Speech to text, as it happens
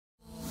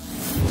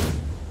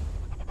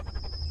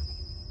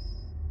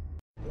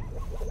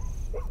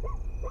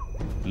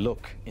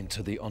Look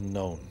into the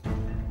unknown.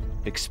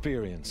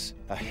 Experience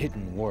a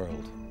hidden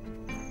world.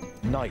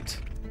 Night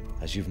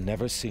as you've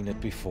never seen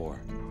it before.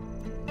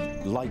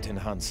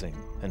 Light-enhancing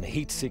and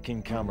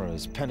heat-seeking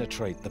cameras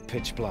penetrate the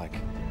pitch black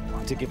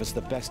to give us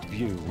the best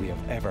view we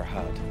have ever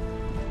had.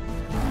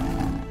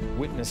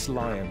 Witness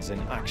lions in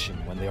action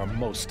when they are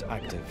most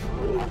active.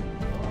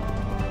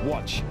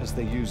 Watch as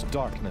they use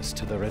darkness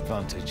to their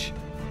advantage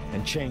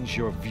and change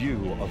your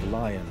view of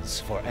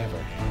lions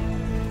forever.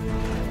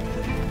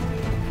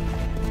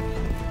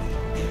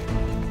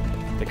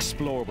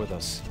 Explore with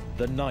us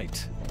the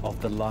night of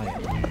the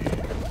lion.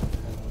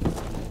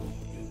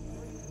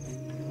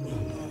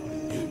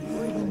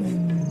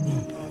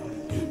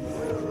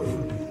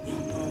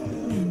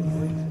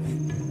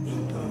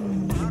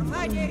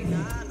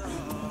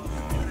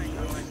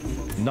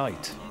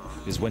 Night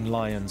is when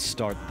lions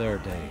start their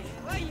day.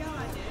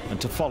 And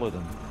to follow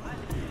them,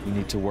 we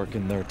need to work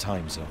in their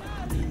time zone.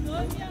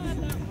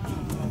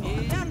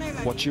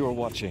 What you are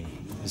watching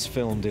is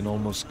filmed in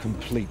almost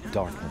complete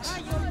darkness.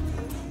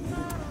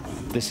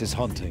 This is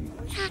hunting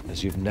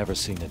as you've never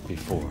seen it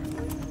before.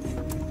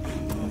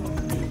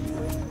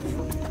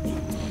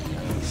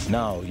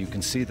 Now you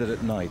can see that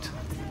at night,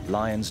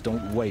 lions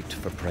don't wait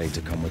for prey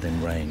to come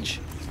within range.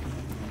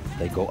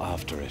 They go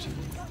after it.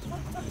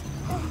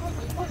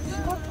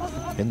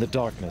 In the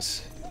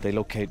darkness, they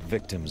locate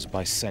victims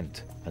by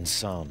scent and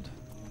sound.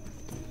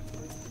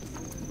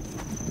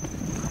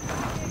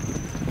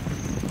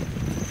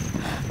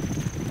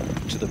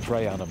 To the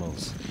prey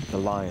animals, the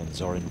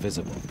lions are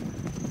invisible.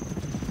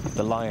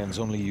 The lions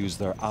only use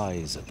their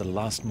eyes at the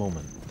last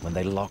moment when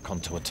they lock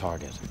onto a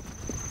target.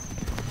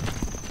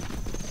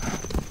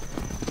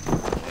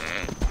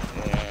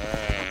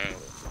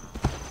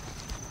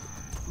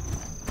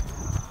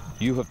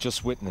 You have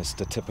just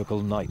witnessed a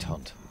typical night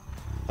hunt,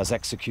 as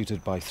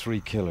executed by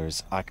 3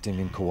 killers acting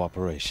in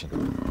cooperation,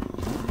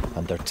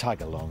 and their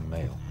tag-along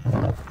male.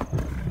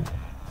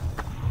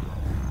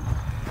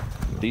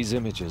 These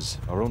images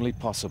are only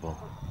possible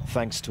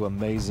thanks to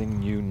amazing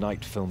new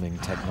night filming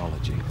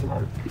technology.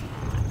 Can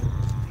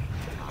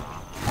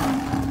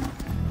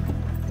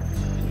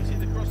you see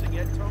the crossing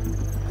yet, Tom?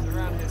 It's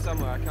around here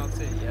somewhere, I can't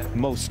see it yet.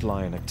 Most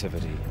lion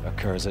activity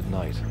occurs at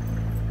night,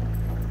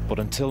 but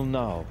until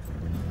now,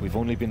 we've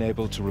only been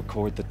able to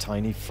record the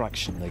tiny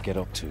fraction they get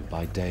up to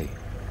by day.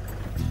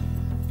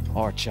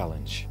 Our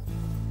challenge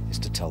is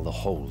to tell the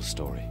whole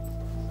story.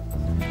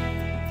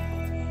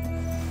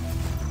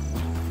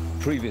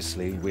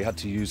 Previously, we had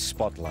to use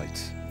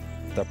spotlights.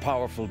 Their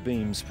powerful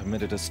beams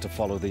permitted us to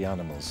follow the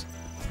animals,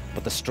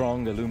 but the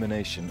strong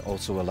illumination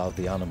also allowed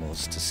the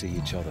animals to see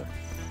each other.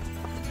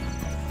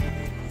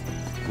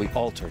 We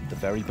altered the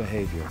very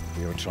behavior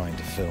we were trying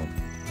to film.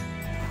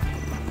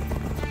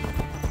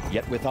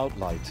 Yet without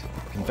light,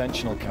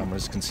 conventional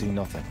cameras can see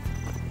nothing,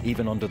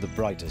 even under the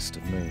brightest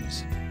of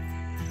moons.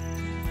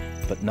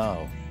 But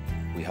now,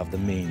 we have the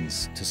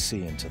means to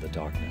see into the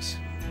darkness.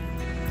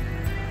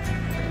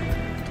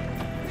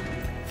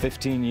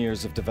 15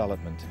 years of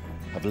development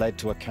have led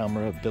to a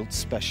camera built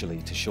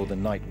specially to show the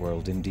night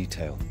world in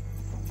detail.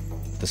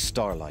 The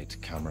Starlight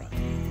camera.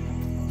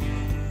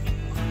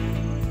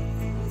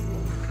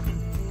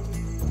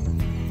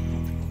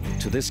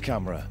 To this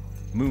camera,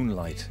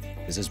 moonlight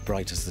is as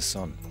bright as the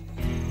sun.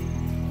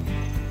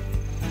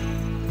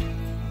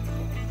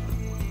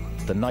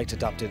 The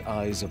night-adapted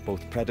eyes of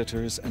both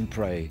predators and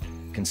prey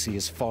can see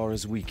as far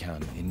as we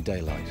can in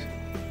daylight.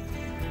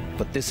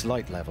 But this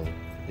light level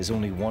is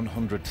only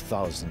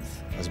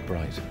 100,000th as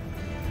bright.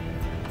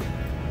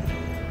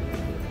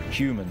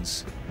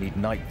 Humans need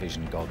night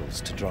vision goggles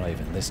to drive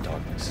in this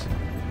darkness.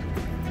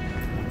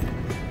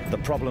 The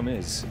problem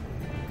is,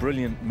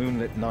 brilliant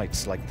moonlit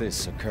nights like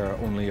this occur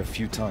only a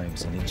few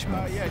times in each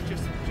month. Yeah,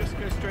 just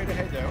go straight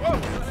ahead there. Whoa!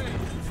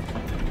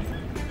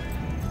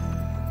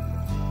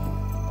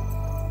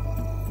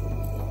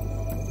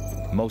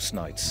 Most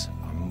nights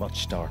are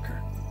much darker,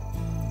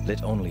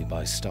 lit only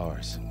by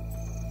stars.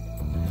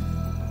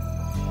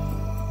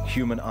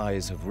 Human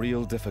eyes have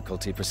real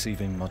difficulty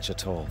perceiving much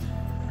at all.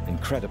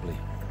 Incredibly,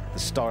 the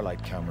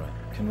Starlight camera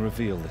can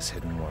reveal this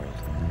hidden world.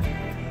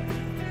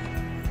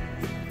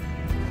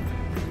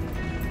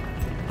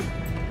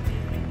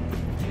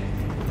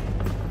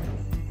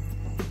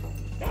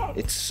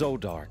 It's so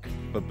dark,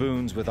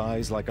 baboons with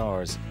eyes like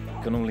ours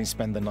can only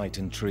spend the night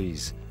in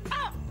trees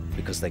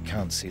because they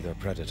can't see their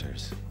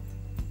predators.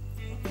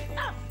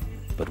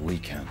 But we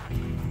can.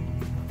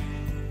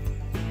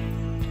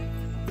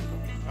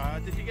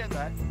 Did you get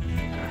that?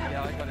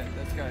 Yeah, I got it.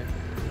 Let's go.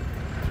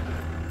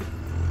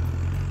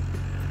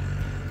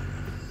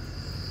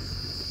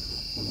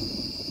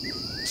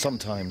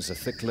 Sometimes a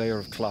thick layer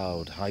of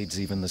cloud hides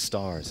even the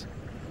stars,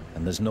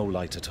 and there's no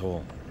light at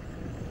all.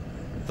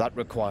 That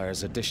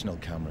requires additional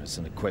cameras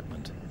and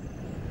equipment.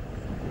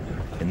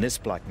 In this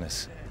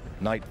blackness,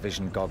 night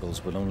vision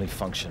goggles will only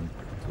function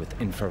with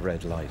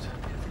infrared light.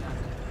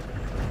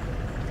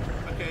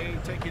 Okay,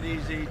 take it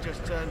easy.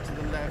 Just turn to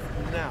the left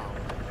now.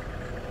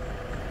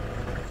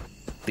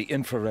 The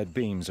infrared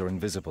beams are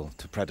invisible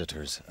to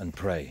predators and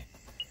prey.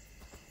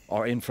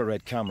 Our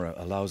infrared camera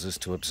allows us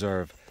to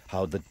observe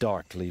how the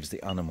dark leaves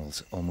the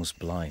animals almost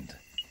blind.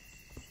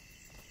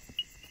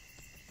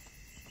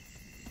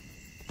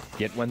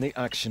 Yet when the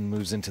action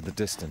moves into the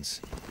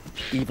distance,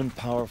 even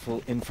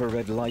powerful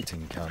infrared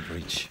lighting can't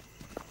reach.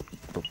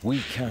 But we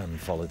can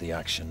follow the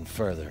action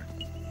further.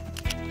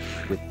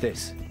 With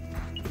this,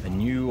 a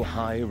new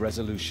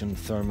high-resolution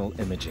thermal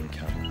imaging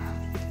camera.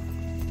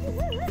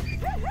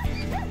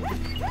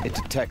 It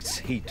detects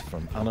heat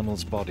from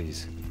animals'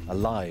 bodies,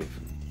 alive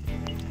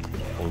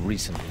or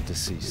recently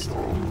deceased.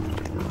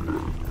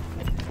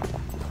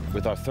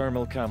 With our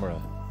thermal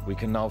camera, we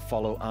can now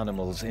follow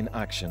animals in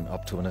action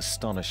up to an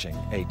astonishing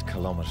 8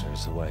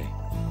 kilometers away.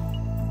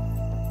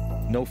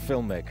 No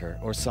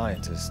filmmaker or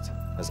scientist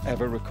has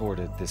ever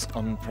recorded this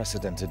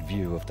unprecedented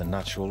view of the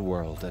natural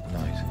world at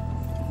night.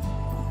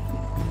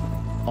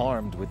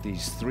 Armed with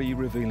these 3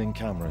 revealing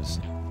cameras,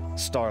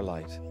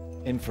 starlight,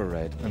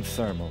 infrared and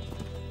thermal,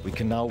 we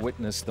can now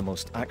witness the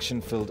most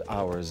action-filled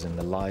hours in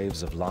the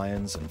lives of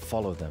lions and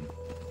follow them,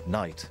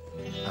 night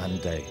and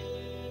day.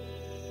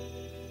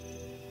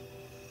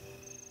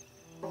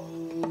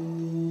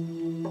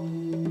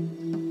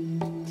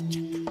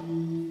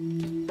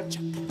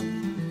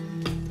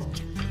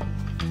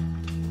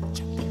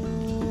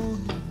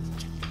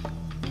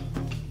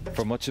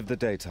 For much of the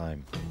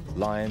daytime,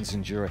 lions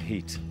endure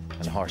heat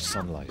and harsh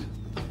sunlight.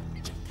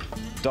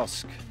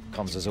 Dusk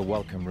comes as a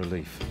welcome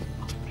relief.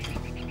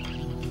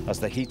 As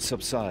the heat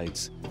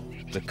subsides,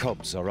 the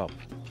cubs are up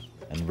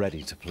and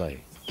ready to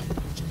play.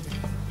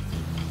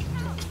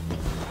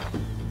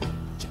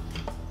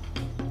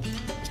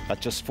 At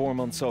just 4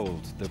 months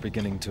old, they're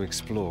beginning to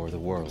explore the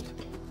world.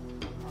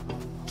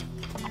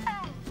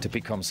 To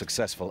become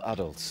successful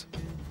adults,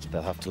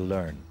 they'll have to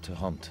learn to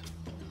hunt.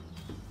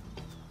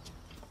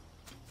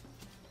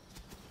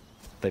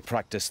 They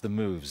practice the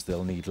moves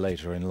they'll need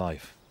later in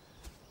life.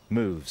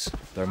 Moves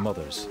their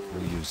mothers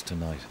will use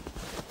tonight.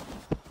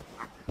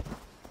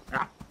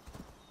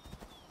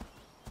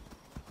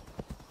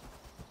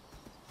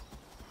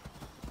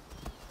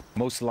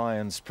 Most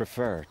lions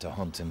prefer to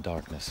hunt in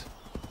darkness.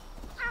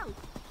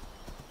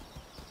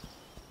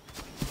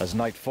 As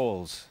night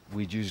falls,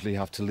 we'd usually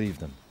have to leave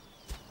them,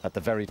 at the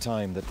very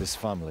time that this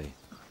family,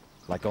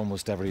 like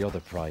almost every other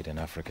pride in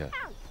Africa,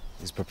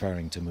 is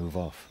preparing to move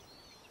off.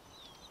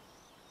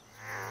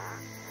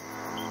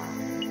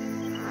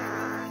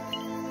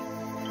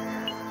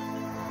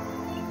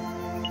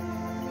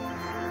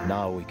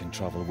 Now we can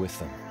travel with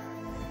them,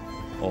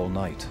 all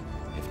night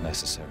if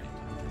necessary.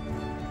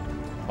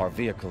 Our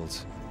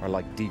vehicles are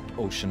like deep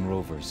ocean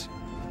rovers,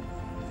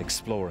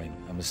 exploring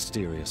a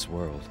mysterious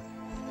world.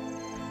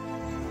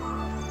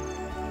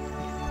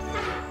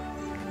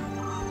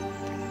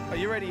 Are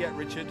you ready yet,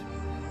 Richard?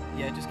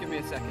 Yeah, just give me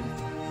a second.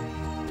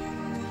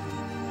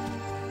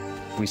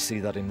 We see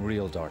that in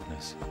real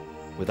darkness,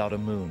 without a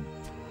moon,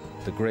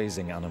 the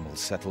grazing animals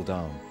settle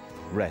down,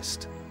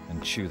 rest,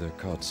 and chew their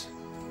cuds.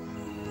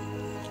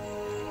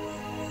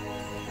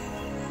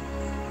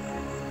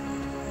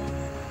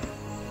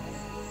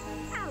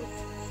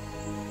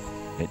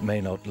 It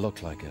may not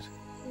look like it.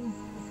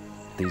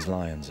 These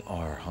lions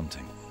are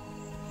hunting.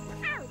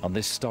 On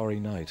this starry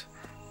night,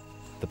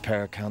 the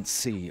pair can't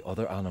see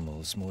other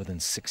animals more than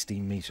 60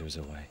 meters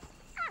away.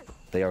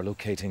 They are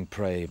locating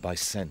prey by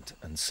scent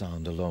and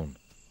sound alone.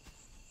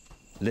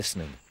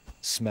 Listening,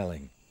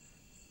 smelling,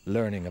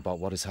 learning about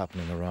what is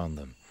happening around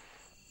them,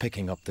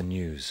 picking up the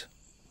news.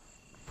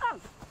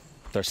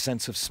 Their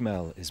sense of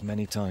smell is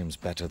many times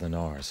better than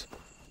ours.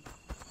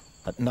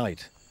 At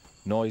night,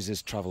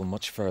 noises travel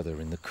much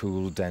further in the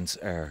cool, dense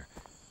air,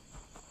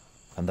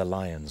 and the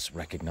lions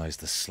recognize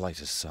the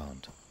slightest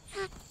sound.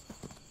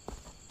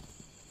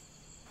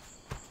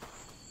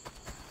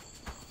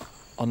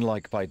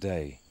 Unlike by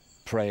day,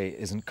 prey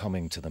isn't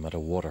coming to them at a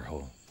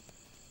waterhole.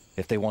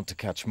 If they want to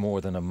catch more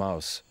than a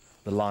mouse,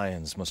 the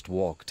lions must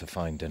walk to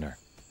find dinner,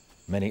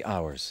 many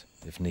hours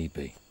if need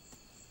be.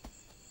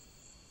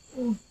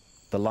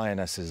 The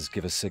lionesses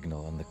give a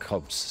signal and the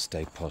cubs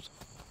stay put.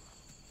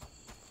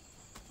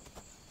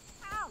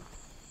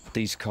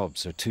 These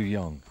cubs are too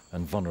young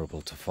and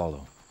vulnerable to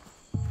follow.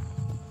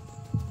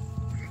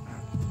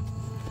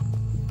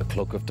 The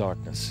cloak of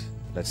darkness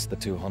lets the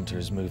 2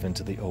 hunters move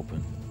into the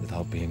open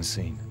without being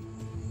seen.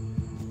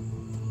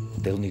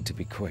 They'll need to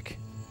be quick.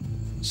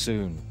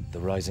 Soon, the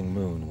rising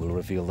moon will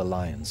reveal the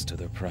lions to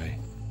their prey.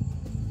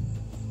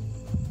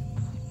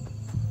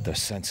 Their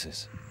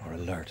senses are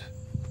alert.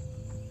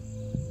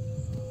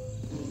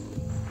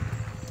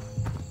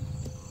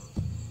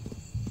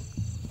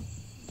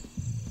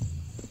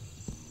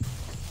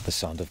 The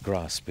sound of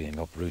grass being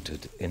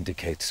uprooted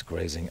indicates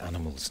grazing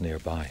animals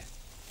nearby.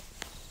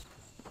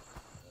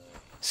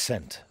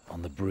 Scent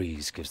on the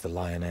breeze gives the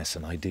lioness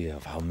an idea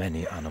of how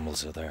many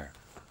animals are there,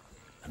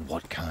 and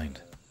what kind.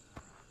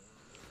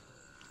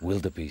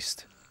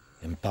 Wildebeest,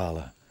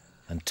 impala,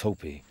 and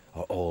topi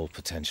are all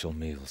potential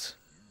meals.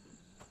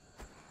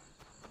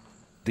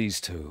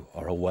 These 2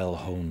 are a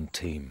well-honed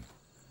team.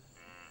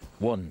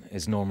 One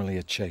is normally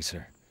a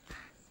chaser,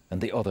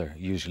 and the other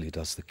usually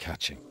does the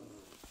catching.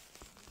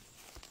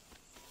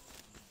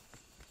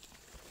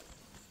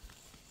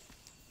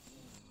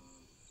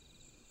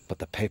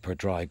 the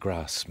paper-dry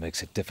grass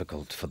makes it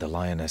difficult for the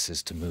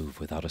lionesses to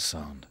move without a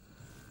sound.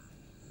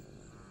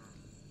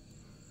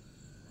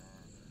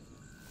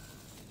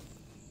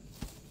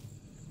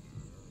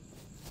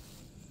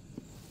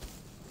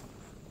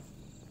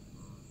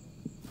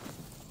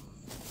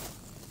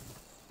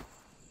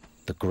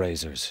 The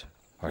grazers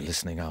are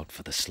listening out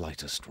for the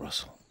slightest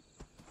rustle.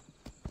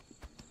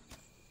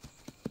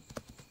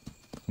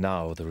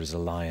 Now there is a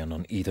lion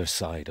on either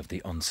side of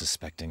the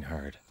unsuspecting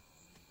herd.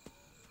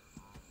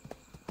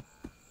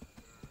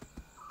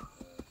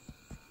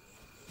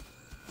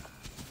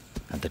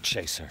 And the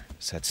chaser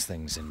sets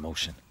things in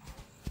motion.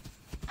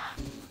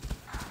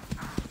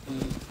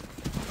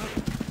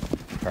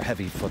 Her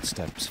heavy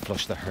footsteps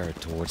flush the herd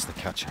towards the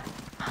catcher.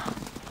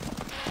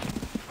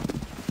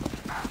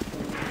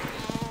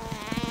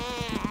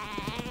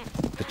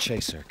 The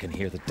chaser can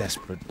hear the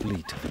desperate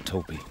bleat of a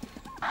topee.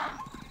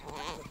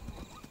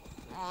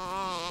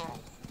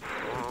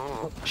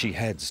 She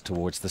heads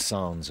towards the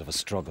sounds of a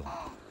struggle.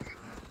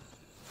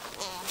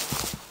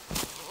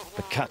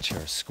 The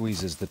catcher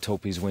squeezes the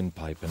topee's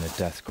windpipe in a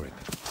death grip.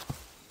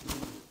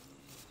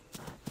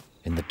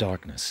 In the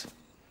darkness,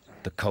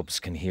 the cubs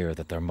can hear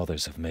that their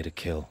mothers have made a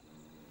kill.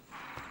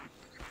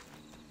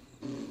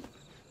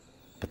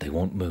 But they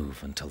won't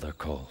move until they're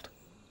called.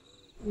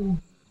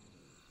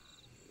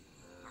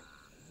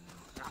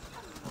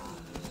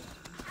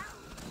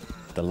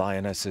 The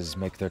lionesses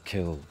make their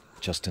kill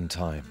just in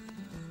time.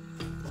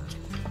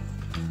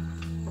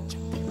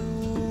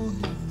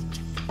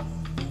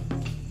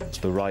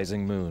 The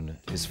rising moon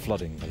is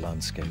flooding the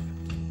landscape.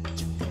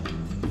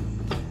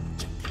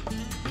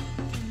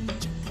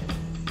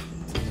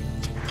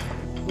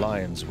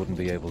 Lions wouldn't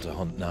be able to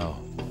hunt now.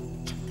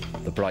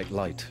 The bright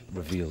light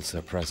reveals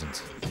their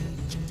presence.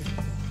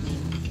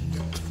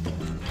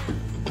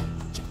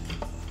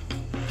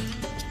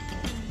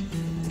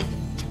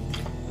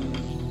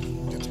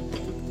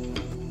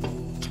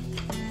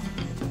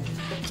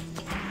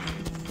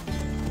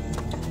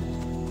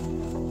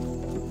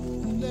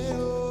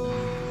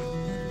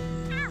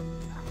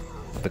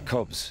 The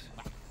cubs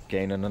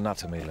gain an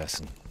anatomy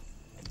lesson.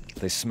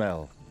 They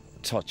smell,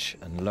 touch,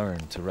 and learn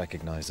to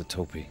recognize a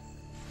topee.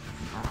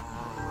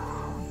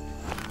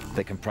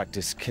 They can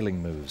practice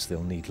killing moves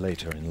they'll need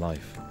later in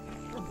life.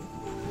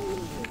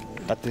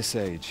 At this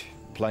age,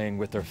 playing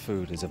with their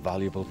food is a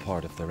valuable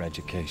part of their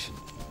education.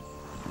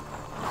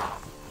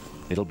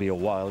 It'll be a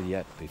while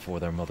yet before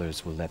their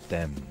mothers will let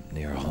them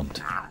near a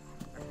hunt.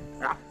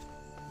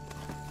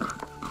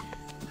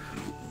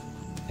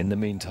 In the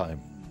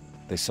meantime,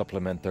 they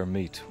supplement their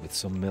meat with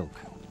some milk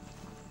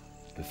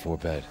before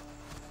bed.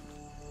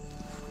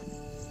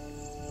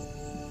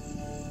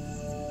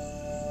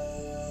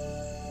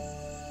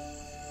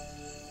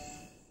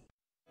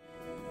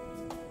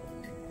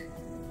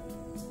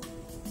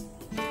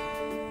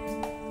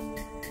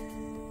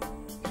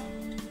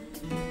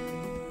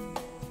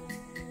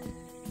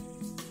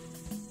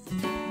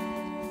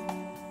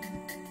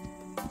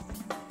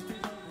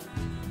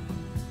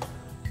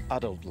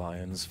 Adult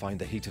lions find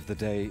the heat of the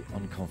day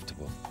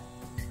uncomfortable.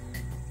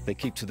 They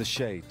keep to the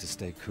shade to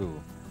stay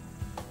cool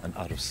and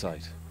out of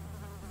sight.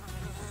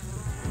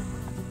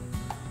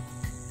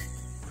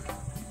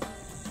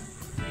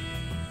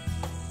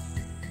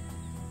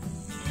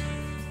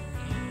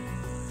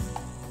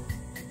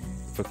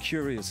 For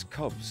curious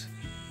cubs,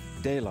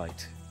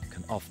 daylight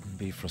can often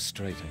be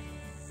frustrating.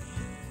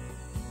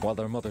 While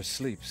their mother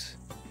sleeps,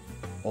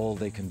 all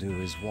they can do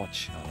is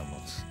watch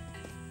animals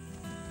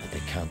that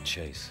they can't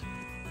chase.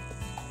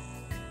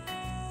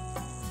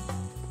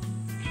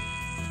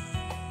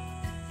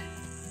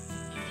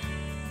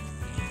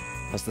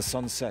 As the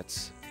sun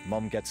sets,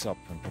 Mom gets up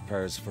and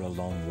prepares for a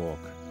long walk.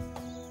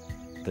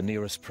 The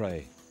nearest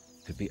prey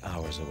could be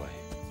hours away.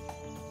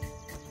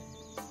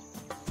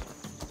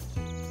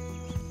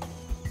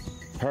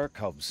 Her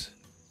cubs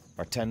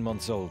are 10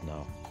 months old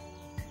now,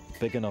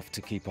 big enough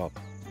to keep up,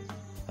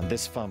 and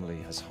this family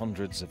has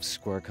hundreds of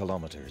square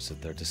kilometers at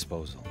their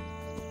disposal.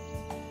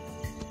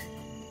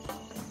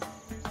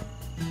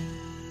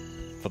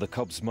 For the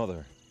cub's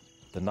mother,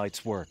 the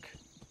night's work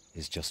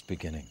is just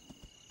beginning.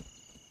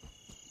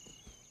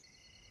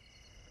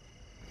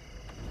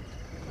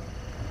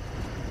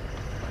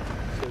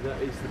 That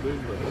is the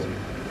moonbird.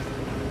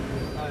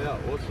 Oh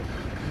yeah, awesome.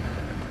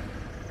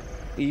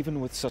 Even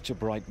with such a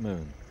bright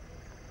moon,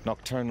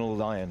 nocturnal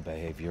lion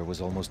behavior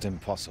was almost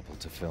impossible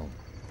to film.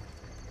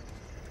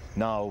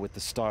 Now, with the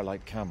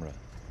Starlight camera,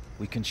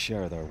 we can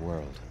share their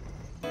world.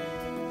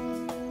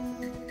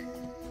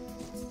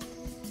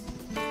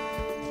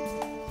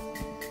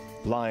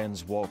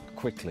 Lions walk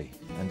quickly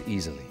and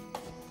easily.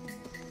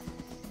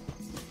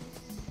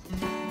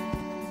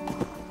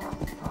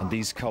 And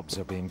these cubs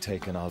are being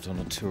taken out on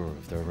a tour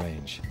of their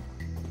range.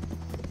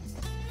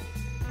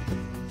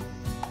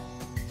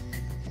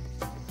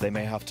 They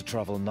may have to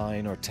travel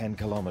 9 or 10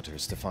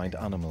 kilometers to find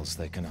animals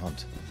they can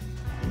hunt.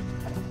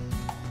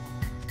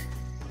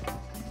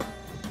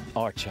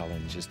 Our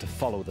challenge is to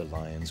follow the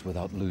lions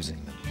without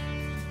losing them.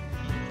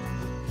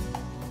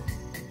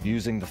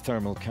 Using the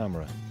thermal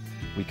camera,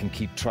 we can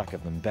keep track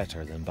of them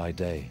better than by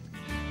day.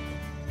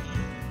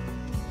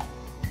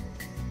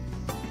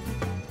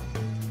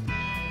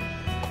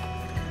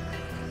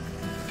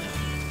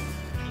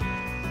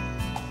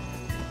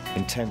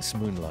 Intense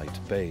moonlight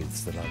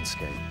bathes the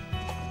landscape.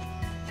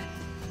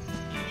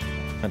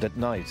 And at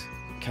night,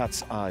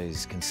 cats'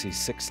 eyes can see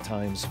 6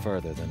 times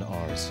further than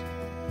ours.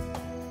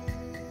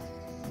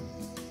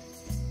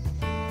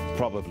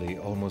 Probably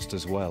almost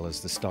as well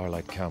as the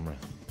Starlight camera.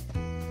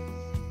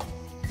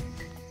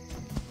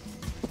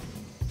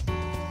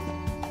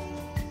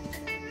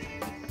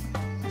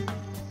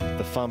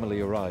 The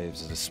family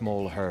arrives at a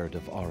small herd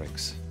of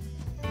oryx.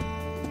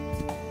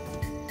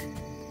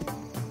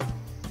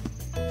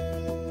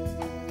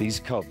 These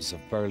cubs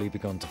have barely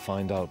begun to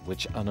find out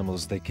which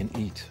animals they can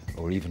eat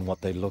or even what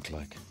they look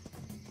like.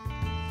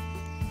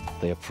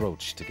 They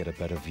approach to get a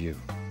better view.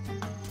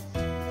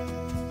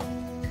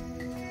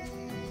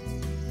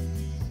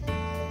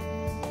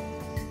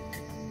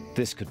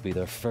 This could be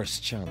their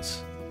first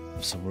chance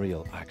of some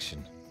real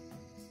action.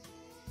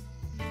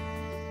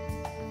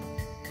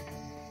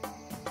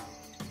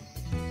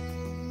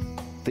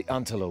 The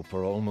antelope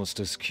are almost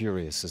as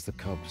curious as the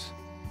cubs.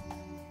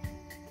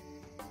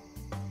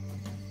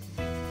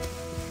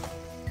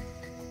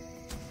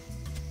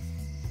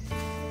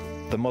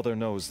 The mother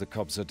knows the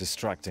cubs are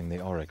distracting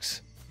the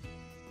oryx.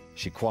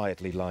 She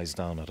quietly lies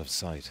down out of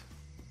sight.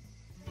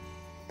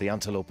 The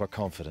antelope are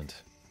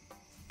confident.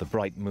 The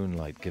bright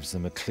moonlight gives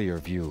them a clear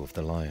view of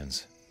the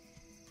lions.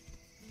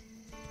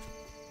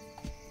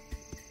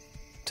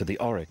 To the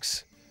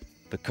oryx,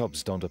 the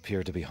cubs don't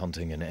appear to be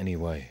hunting in any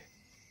way.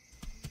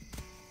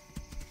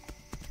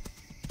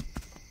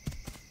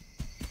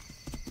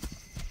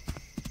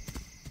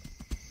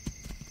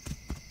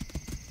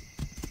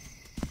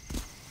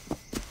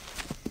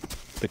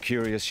 The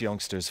curious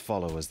youngsters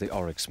follow as the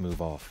oryx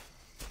move off.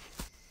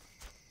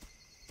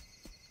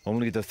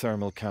 Only the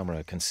thermal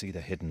camera can see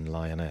the hidden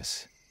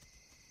lioness.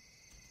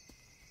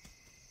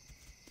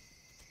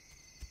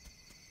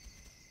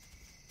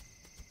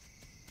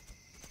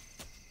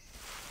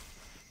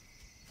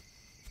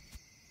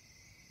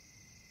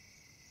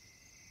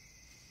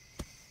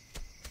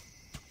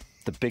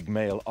 The big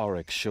male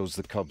oryx shows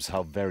the cubs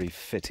how very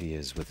fit he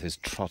is with his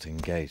trotting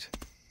gait.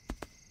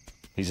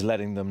 He's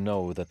letting them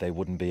know that they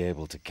wouldn't be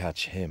able to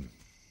catch him.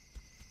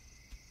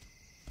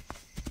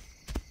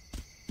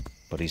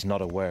 But he's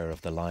not aware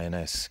of the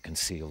lioness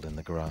concealed in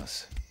the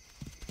grass.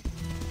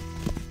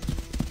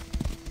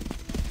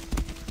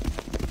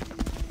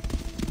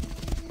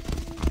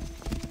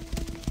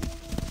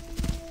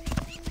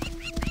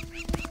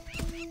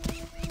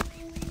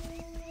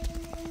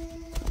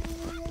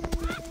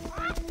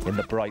 In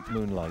the bright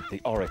moonlight,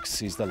 the oryx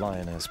sees the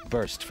lioness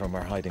burst from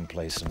her hiding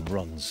place and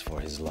runs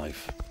for his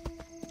life.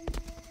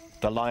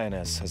 The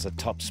lioness has a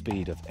top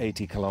speed of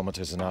 80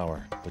 kilometers an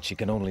hour, but she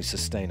can only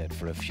sustain it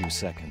for a few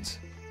seconds,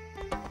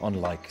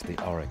 unlike the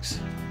oryx.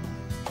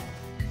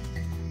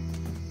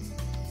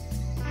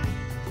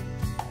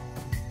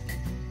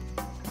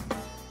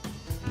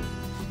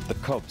 The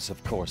cubs,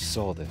 of course,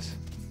 saw this.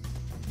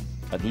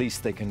 At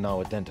least they can now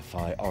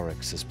identify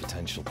oryx as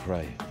potential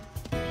prey.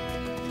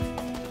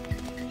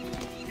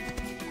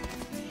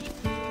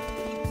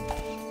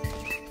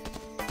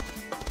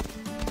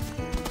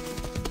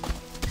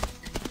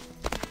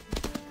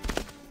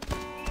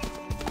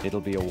 It'll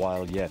be a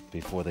while yet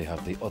before they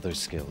have the other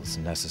skills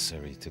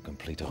necessary to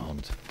complete a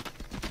hunt.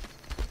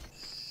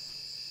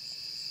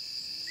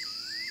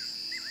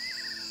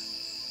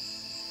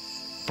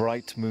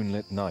 Bright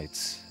moonlit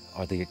nights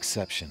are the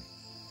exception.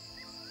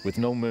 With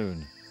no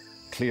moon,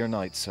 clear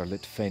nights are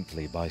lit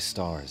faintly by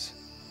stars.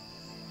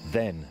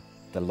 Then,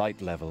 the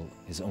light level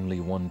is only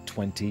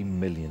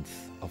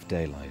 1/20,000,000th of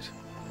daylight.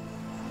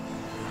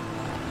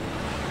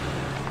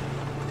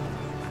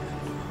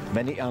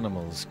 Many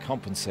animals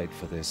compensate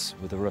for this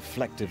with a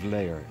reflective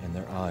layer in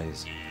their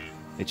eyes.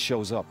 It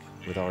shows up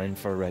with our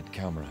infrared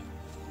camera.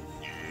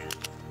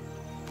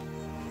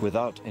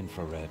 Without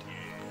infrared,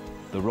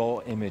 the raw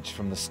image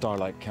from the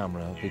Starlight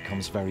camera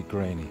becomes very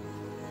grainy.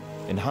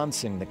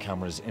 Enhancing the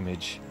camera's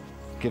image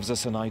gives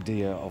us an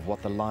idea of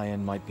what the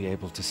lion might be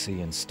able to see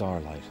in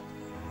starlight,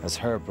 as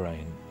her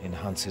brain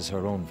enhances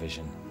her own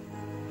vision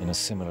in a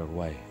similar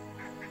way.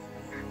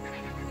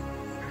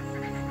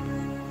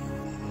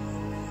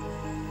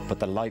 But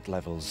the light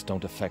levels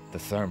don't affect the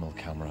thermal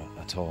camera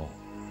at all.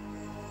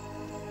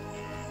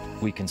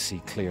 We can see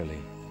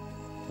clearly,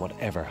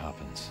 whatever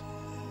happens.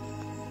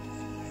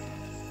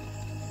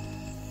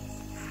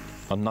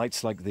 On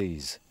nights like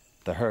these,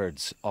 the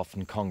herds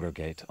often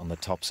congregate on the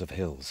tops of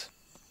hills,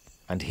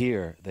 and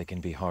here they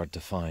can be hard to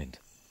find,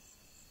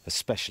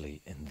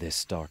 especially in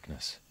this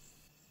darkness.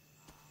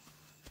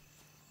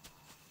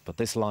 But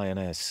this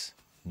lioness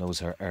knows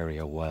her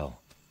area well.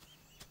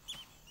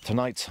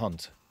 Tonight's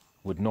hunt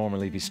would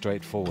normally be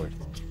straightforward,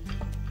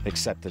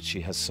 except that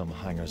she has some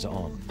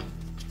hangers-on.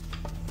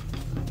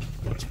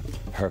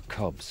 Her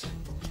cubs.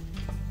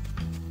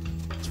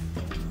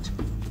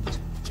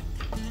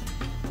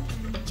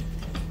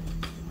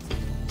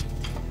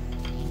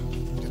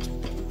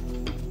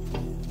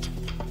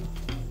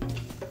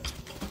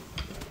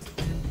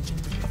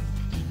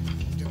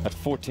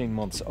 14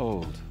 months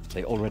old,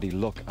 they already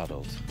look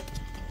adult.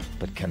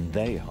 But can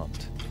they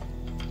hunt?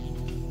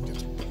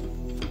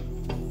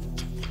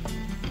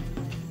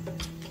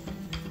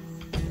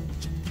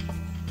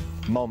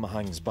 Mom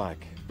hangs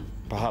back,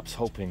 perhaps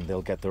hoping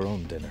they'll get their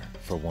own dinner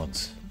for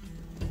once.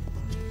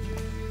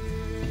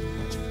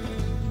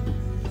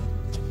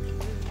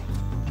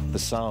 The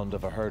sound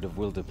of a herd of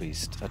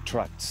wildebeest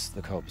attracts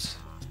the cubs.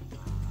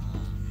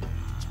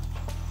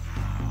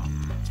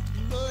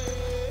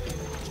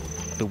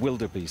 The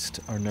wildebeest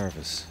are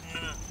nervous.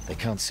 They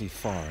can't see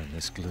far in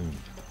this gloom.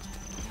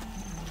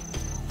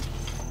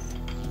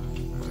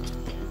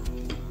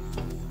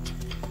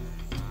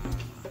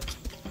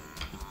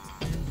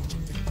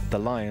 The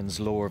lion's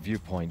lower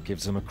viewpoint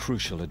gives them a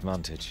crucial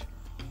advantage.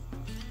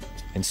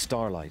 In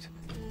starlight,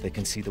 they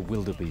can see the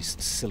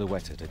wildebeest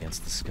silhouetted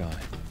against the sky.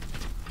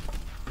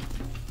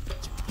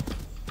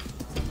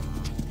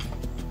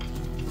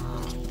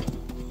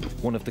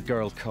 One of the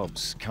girl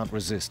cubs can't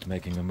resist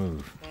making a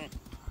move.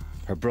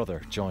 Her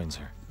brother joins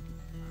her.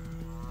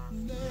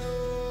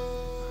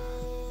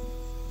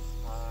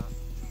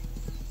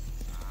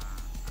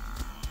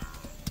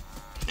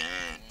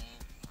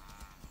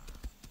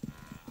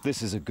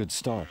 This is a good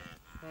start.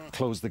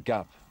 Close the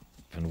gap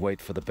and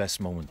wait for the best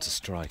moment to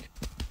strike.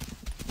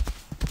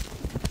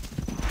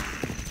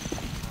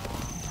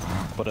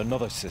 But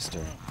another sister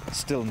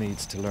still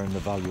needs to learn the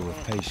value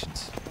of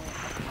patience.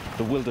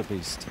 The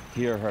wildebeest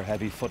hear her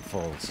heavy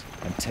footfalls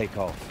and take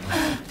off.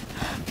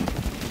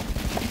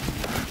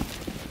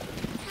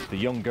 The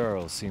young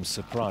girl seems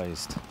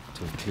surprised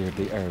to have cleared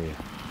the area.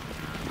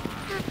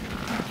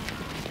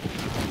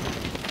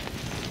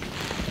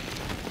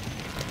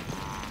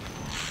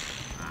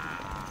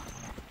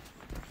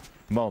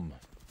 Mum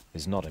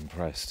is not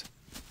impressed.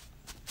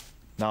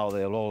 Now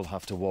they'll all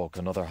have to walk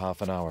another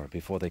half an hour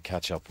before they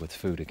catch up with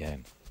food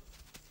again.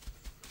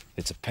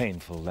 It's a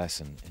painful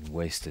lesson in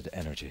wasted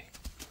energy.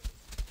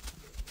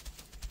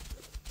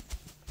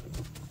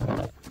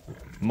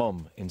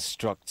 Mum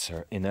instructs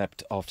her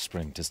inept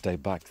offspring to stay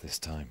back this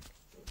time,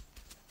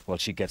 while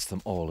she gets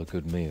them all a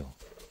good meal.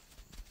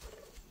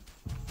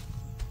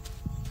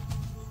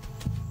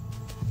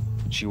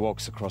 She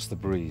walks across the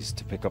breeze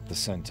to pick up the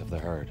scent of the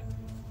herd.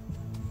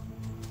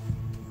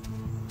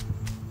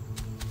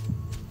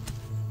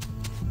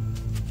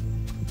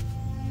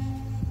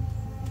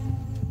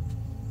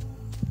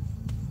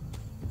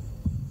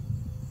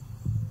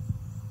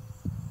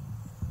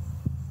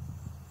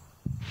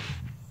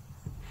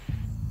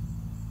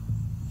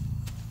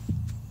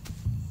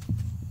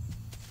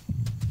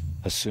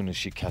 As soon as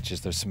she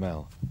catches their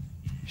smell,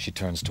 she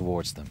turns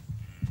towards them,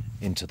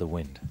 into the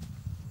wind.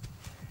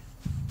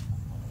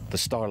 The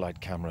starlight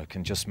camera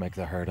can just make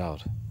the herd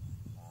out.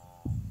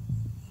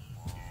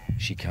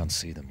 She can't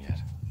see them yet.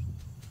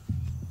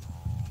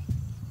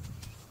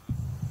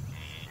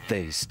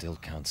 They still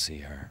can't see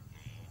her.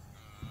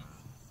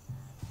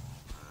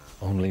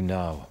 Only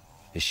now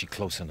is she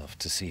close enough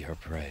to see her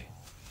prey.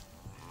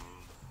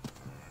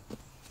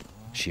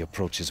 She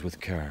approaches with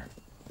care,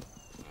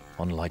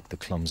 unlike the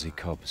clumsy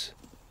cubs.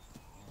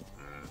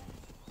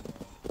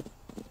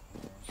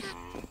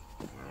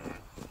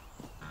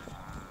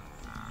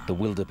 The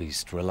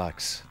wildebeest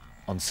relax,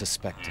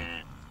 unsuspecting.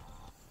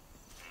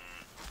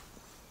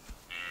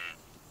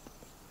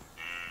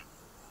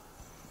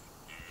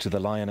 To the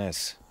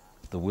lioness,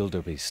 the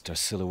wildebeest are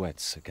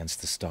silhouettes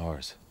against the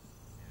stars.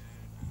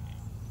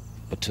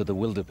 But to the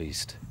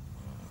wildebeest,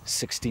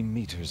 60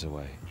 meters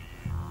away,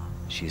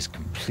 she is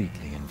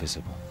completely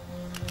invisible.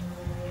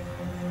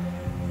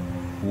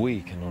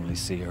 We can only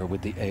see her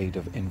with the aid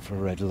of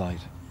infrared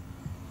light,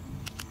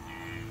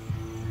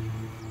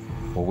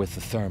 or with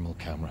the thermal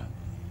camera.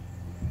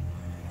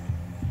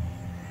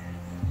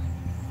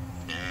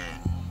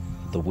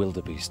 The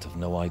wildebeest have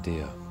no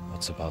idea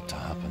what's about to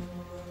happen.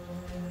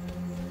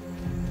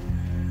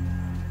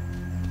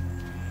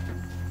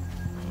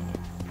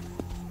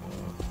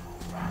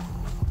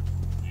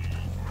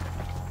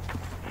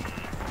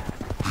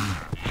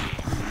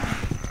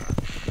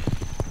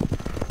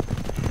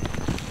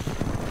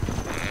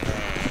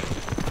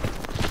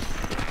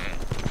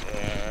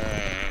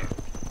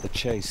 The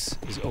chase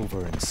is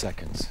over in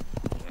seconds.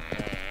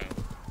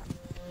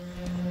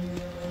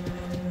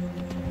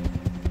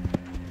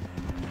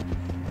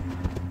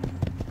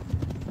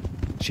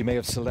 She may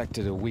have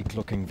selected a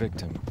weak-looking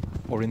victim,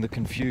 or in the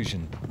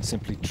confusion,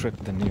 simply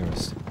tripped the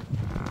nearest.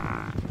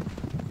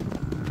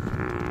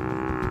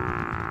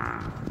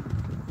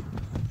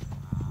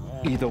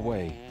 Either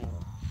way,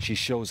 she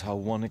shows how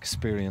one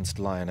experienced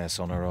lioness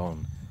on her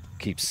own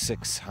keeps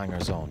 6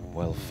 hangers-on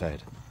well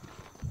fed.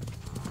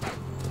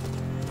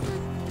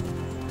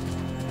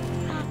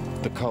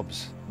 The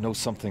cubs know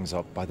something's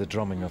up by the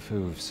drumming of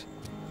hooves.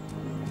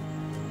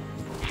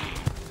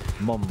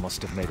 Mum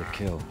must have made a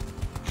kill.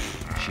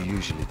 She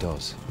usually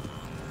does.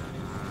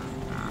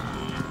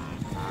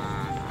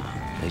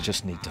 They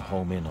just need to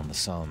home in on the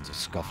sounds of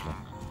scuffling.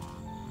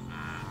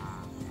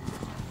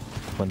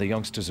 When the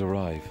youngsters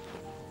arrive,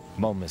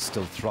 Mum is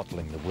still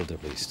throttling the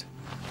wildebeest.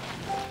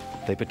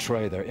 They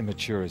betray their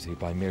immaturity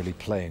by merely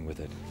playing with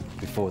it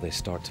before they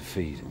start to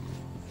feed.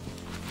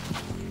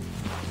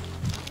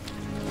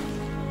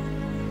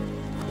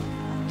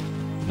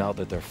 Now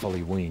that they're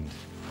fully weaned,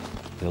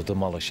 they'll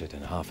demolish it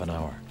in half an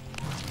hour.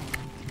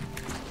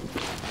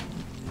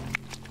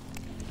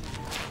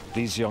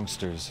 These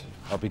youngsters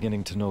are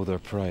beginning to know their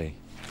prey,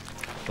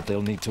 but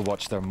they'll need to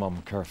watch their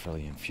mum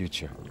carefully in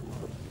future.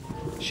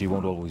 She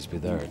won't always be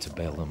there to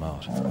bail them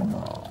out.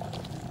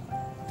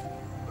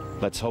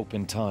 Let's hope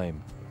in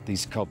time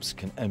these cubs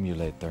can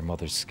emulate their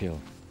mother's skill.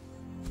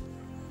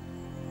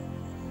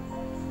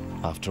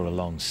 After a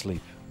long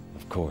sleep,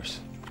 of course.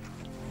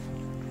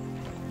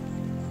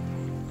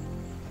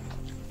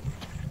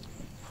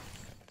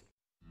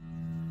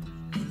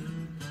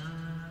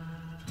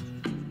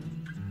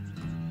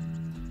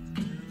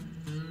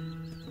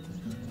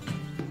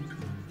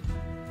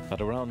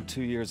 At around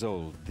 2 years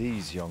old,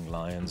 these young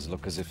lions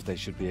look as if they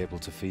should be able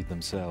to feed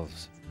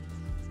themselves.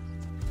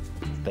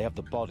 They have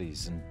the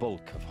bodies and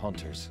bulk of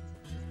hunters,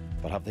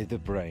 but have they the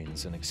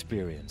brains and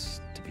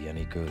experience to be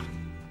any good?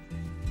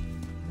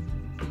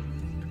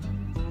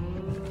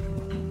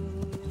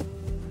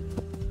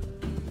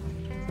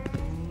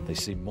 They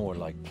seem more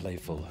like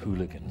playful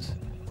hooligans.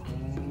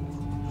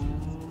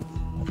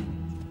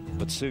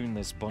 But soon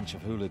this bunch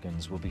of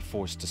hooligans will be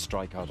forced to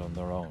strike out on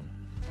their own,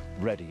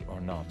 ready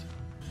or not.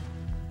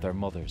 Their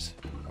mothers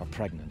are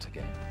pregnant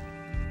again.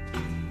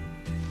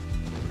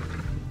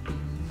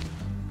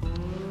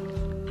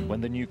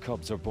 When the new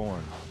cubs are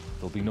born,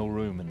 there'll be no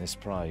room in this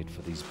pride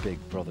for these big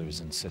brothers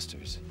and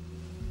sisters.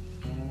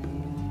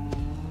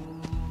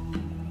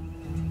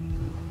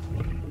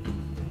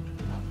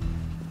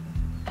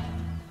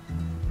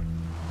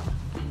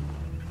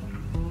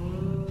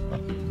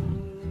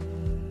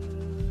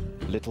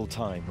 Little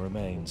time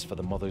remains for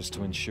the mothers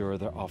to ensure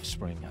their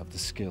offspring have the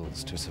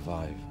skills to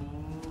survive.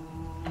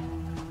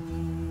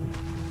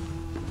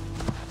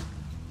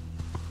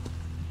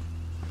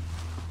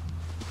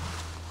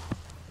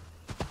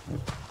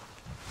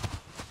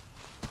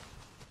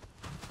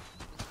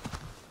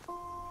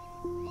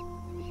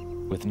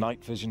 With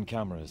night vision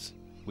cameras,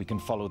 we can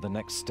follow the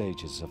next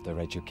stages of their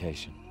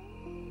education.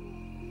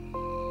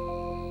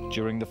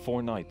 During the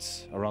 4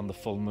 nights around the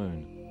full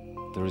moon,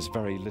 there is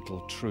very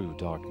little true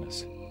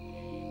darkness.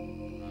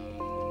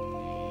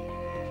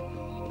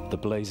 The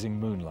blazing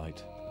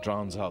moonlight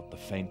drowns out the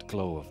faint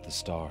glow of the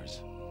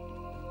stars.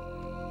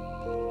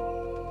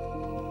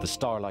 The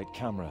starlight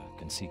camera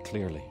can see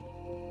clearly,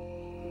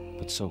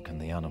 but so can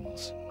the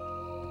animals.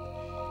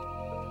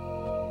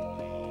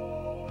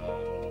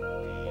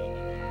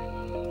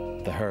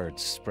 The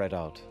herds spread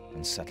out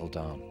and settle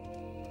down.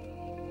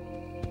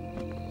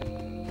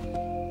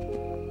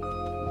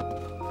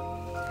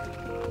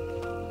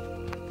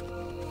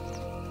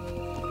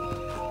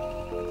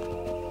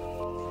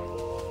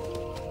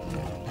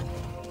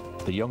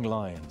 The young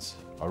lions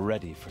are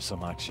ready for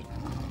some action.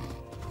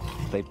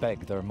 They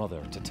beg their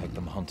mother to take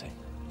them hunting.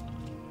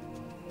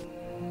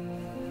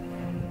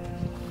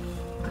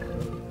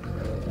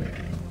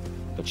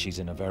 But she's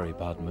in a very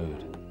bad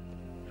mood.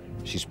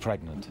 She's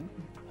pregnant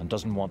and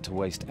doesn't want to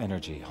waste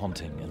energy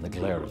hunting in the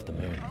glare of the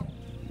moon.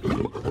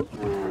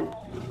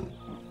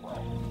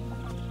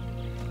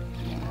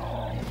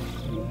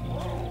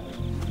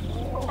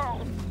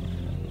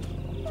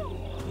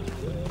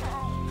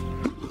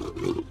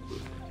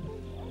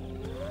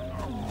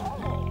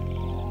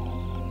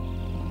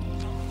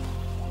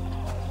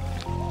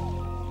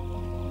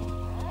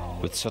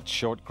 With such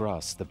short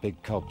grass, the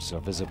big cubs are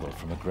visible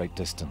from a great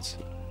distance.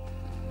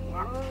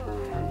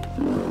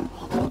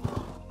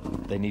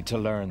 They need to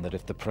learn that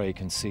if the prey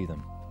can see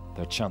them,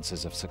 their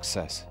chances of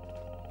success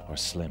are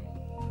slim.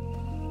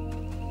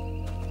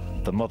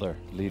 The mother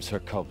leaves her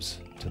cubs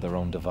to their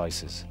own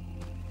devices.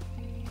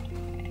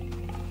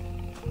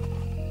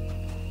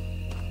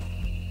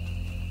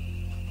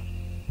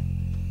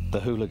 The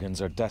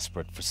hooligans are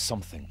desperate for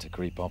something to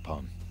creep up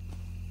on.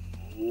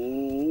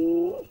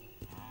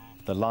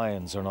 The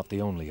lions are not the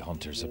only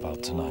hunters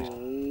about tonight.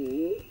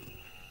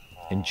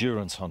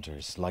 Endurance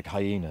hunters, like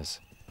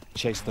hyenas,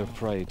 chase their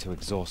prey to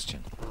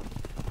exhaustion.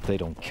 They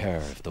don't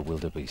care if the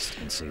wildebeest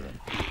can see them.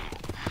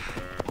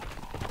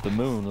 The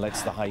moon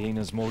lets the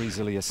hyenas more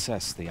easily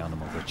assess the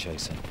animal they're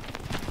chasing.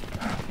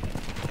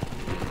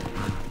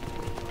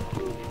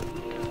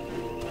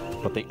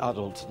 But the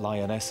adult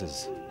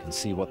lionesses can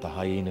see what the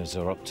hyenas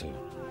are up to.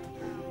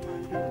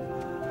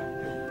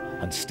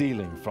 And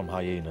stealing from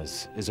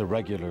hyenas is a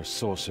regular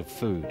source of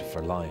food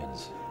for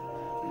lions.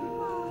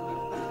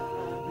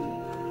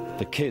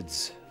 The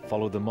kids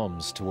follow the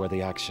mums to where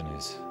the action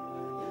is.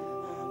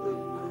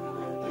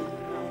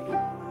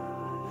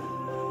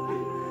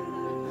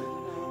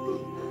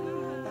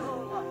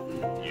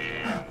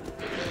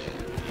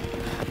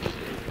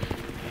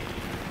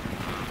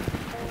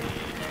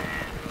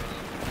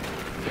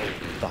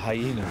 The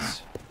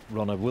hyenas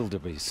run a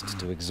wildebeest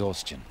to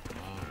exhaustion.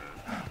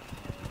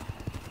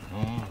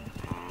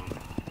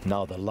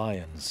 Now the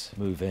lions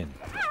move in.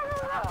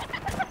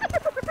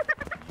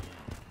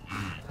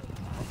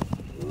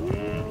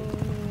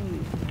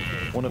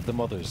 One of the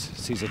mothers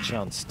sees a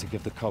chance to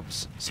give the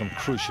cubs some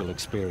crucial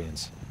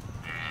experience.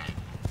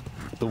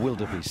 The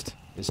wildebeest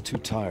is too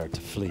tired to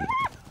flee.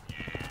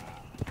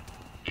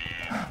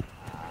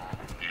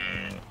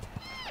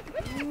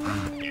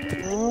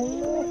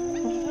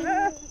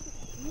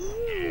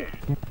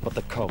 But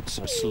the cubs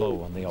are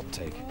slow on the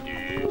uptake.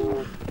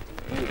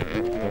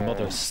 Their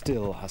mother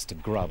still has to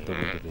grab the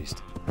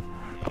wildebeest.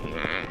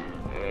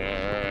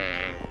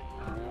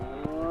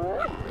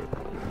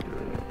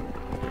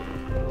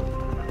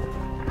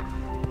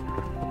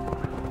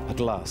 At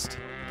last,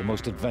 the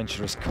most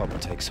adventurous cub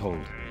takes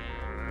hold.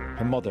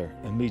 Her mother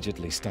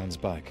immediately stands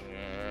back.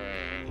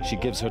 She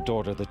gives her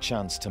daughter the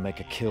chance to make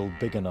a kill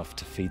big enough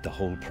to feed the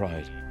whole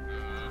pride.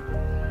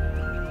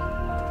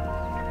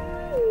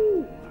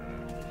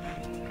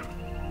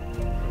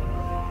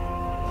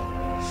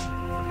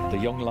 The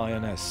young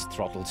lioness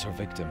throttles her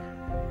victim,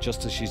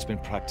 just as she's been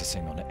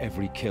practicing on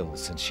every kill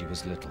since she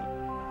was little.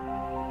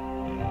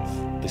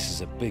 This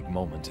is a big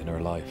moment in her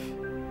life,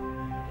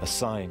 a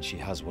sign she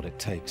has what it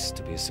takes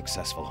to be a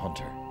successful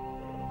hunter,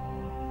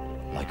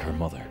 like her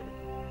mother.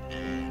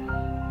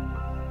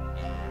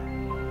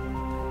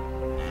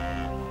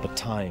 But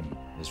time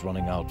is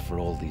running out for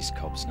all these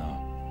cubs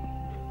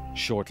now.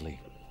 Shortly,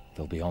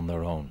 they'll be on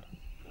their own,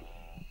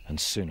 and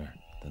sooner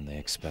than they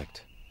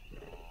expect.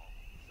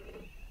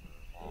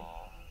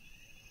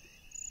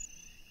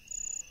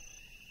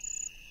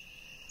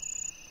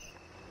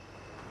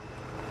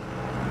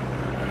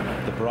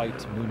 The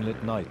bright,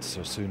 moonlit nights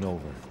are soon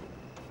over.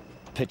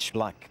 Pitch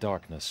black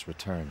darkness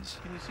returns.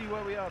 Can you see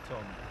where we are,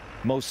 Tom?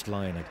 Most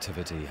lion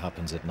activity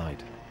happens at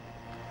night,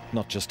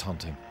 not just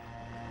hunting.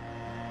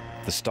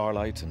 The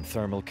starlight and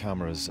thermal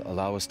cameras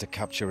allow us to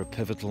capture a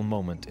pivotal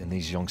moment in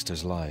these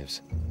youngsters'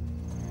 lives,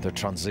 their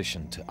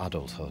transition to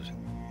adulthood.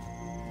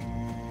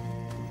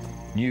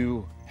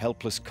 New,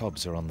 helpless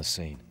cubs are on the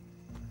scene,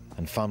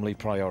 and family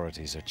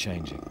priorities are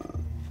changing.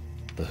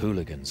 The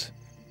hooligans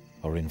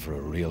are in for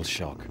a real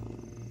shock.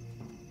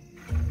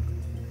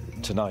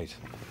 Tonight,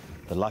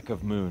 the lack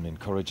of moon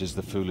encourages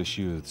the foolish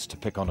youths to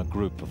pick on a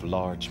group of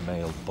large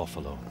male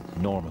buffalo,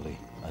 normally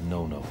a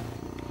no-no.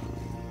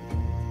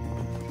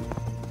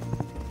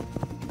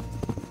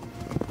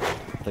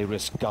 They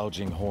risk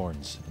gouging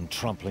horns and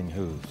trampling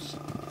hooves.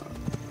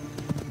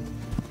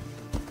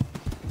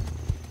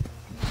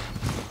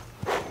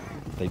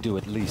 They do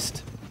at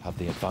least have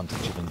the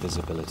advantage of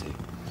invisibility.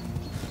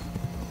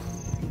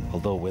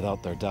 Although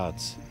without their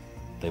dads,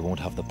 they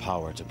won't have the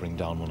power to bring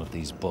down one of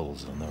these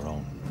bulls on their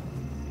own.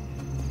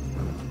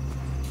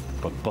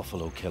 But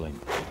buffalo killing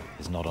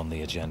is not on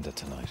the agenda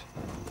tonight.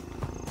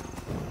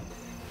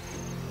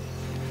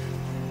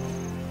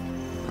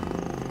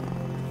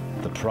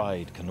 The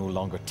pride can no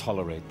longer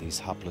tolerate these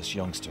hapless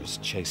youngsters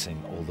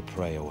chasing all the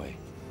prey away.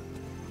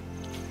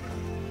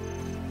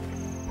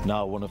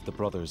 Now one of the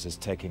brothers is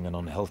taking an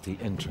unhealthy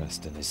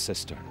interest in his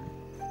sister.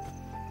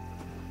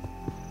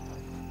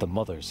 The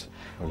mothers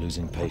are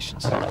losing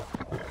patience.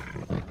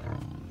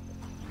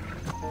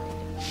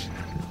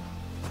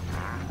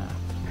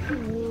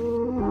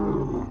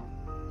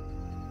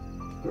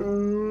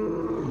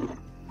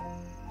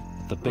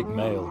 The big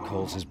male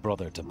calls his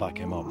brother to back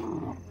him up.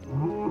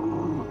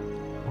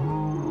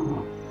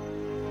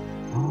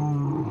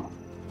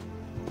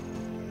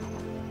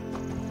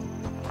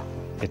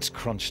 It's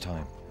crunch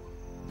time.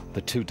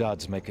 The two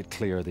dads make it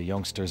clear the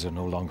youngsters are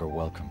no longer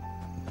welcome.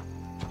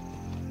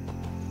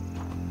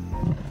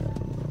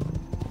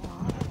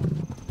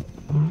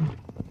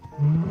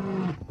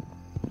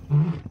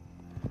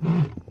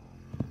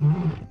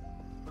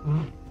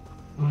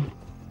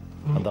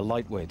 And the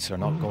lightweights are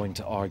not going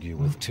to argue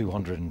with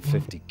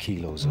 250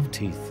 kilos of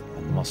teeth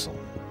and muscle.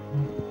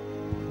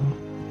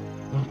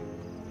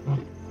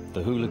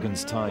 The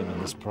hooligans' time in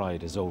this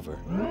pride is over,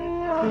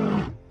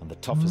 and the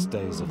toughest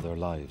days of their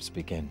lives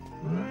begin.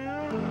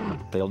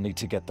 They'll need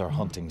to get their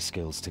hunting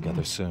skills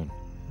together soon,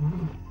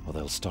 or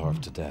they'll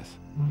starve to death.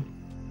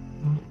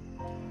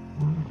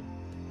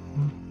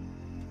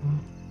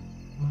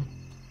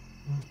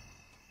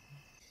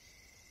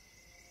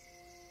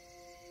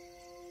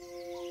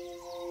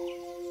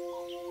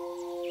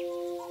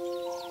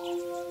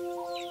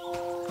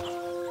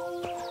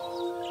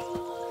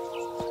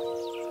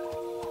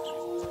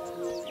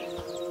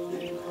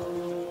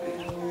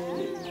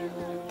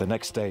 The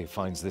next day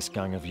finds this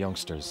gang of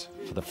youngsters,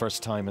 for the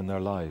first time in their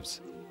lives,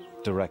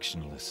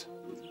 directionless.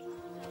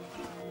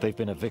 They've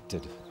been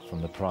evicted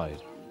from the pride.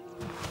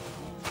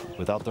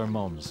 Without their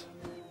mums,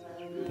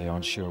 they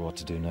aren't sure what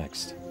to do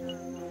next.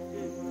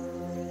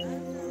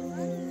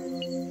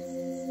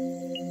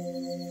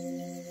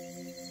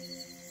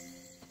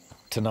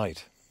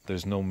 Tonight,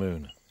 there's no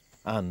moon,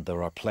 and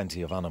there are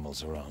plenty of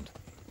animals around.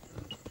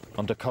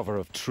 Under cover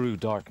of true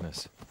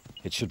darkness,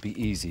 it should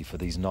be easy for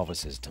these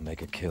novices to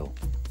make a kill.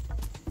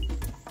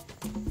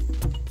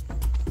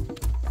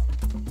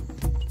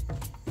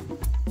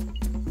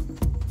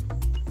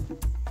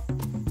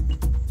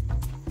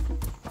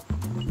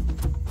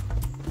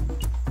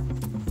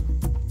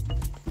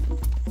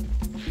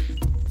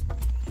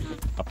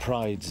 A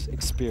Pride's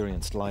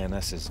experienced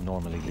lionesses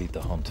normally lead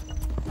the hunt.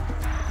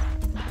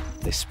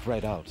 They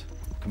spread out,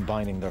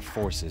 combining their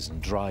forces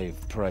and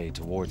drive prey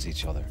towards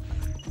each other.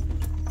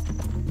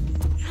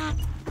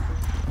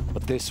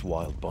 But this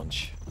wild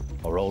bunch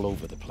are all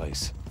over the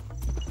place.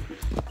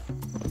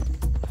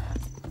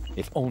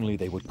 If only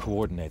they would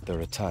coordinate their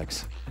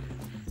attacks.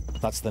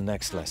 That's the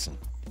next lesson,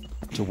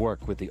 to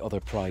work with the other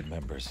Pride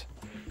members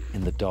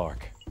in the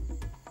dark.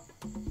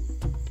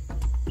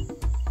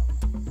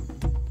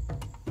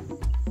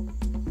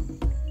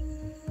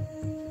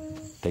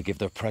 They give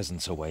their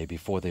presence away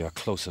before they are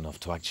close enough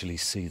to actually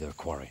see their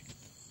quarry.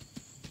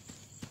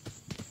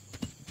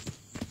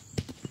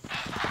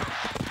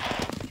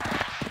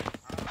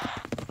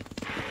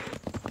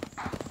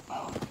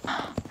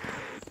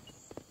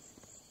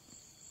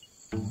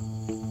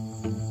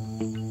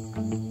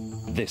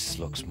 This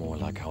looks more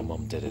like how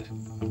Mum did it.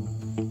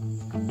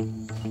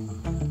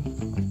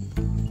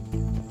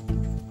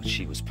 But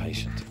she was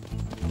patient.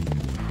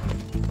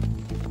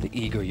 The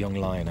eager young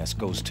lioness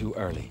goes too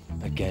early,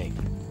 again.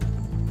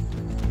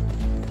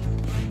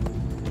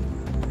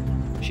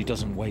 She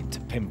doesn't wait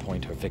to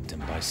pinpoint her victim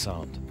by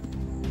sound.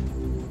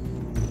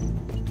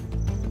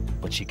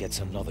 But she gets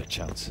another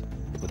chance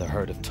with a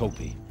herd of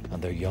topi and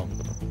their young.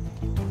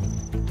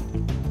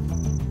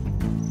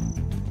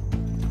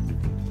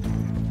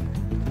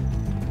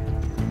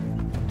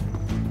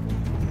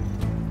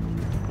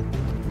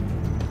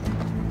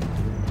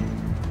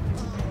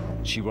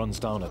 She runs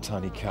down a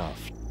tiny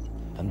calf,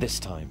 and this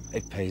time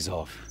it pays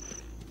off.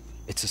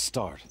 It's a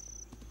start.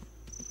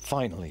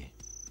 Finally,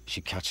 she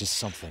catches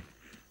something.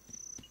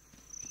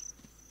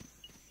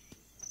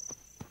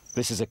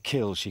 This is a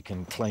kill she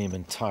can claim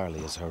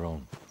entirely as her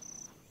own.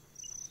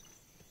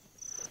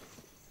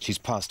 She's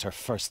passed her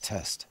first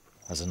test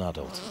as an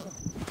adult.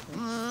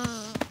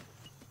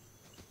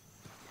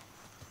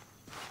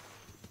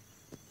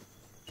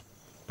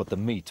 But the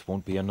meat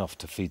won't be enough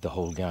to feed the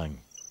whole gang.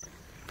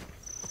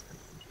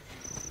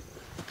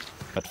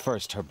 At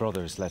first, her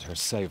brothers let her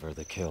savor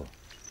the kill.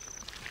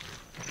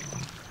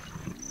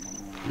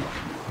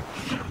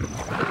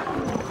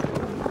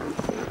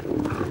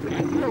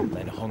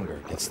 Then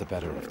hunger gets the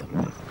better of them.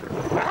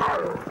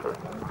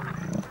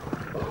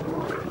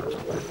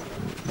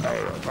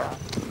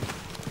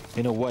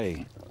 In a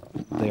way,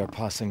 they are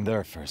passing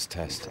their first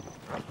test,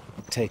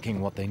 taking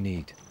what they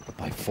need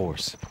by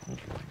force.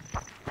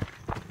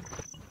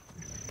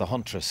 The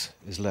huntress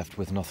is left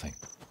with nothing.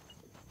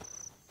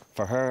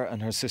 For her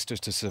and her sisters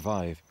to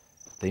survive,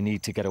 they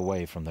need to get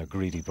away from their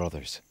greedy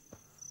brothers.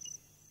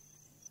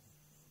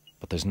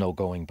 But there's no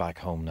going back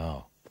home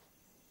now.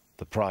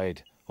 The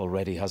Pride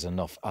already has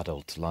enough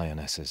adult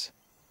lionesses.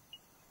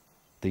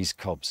 These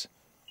cubs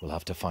will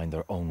have to find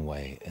their own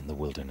way in the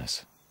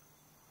wilderness.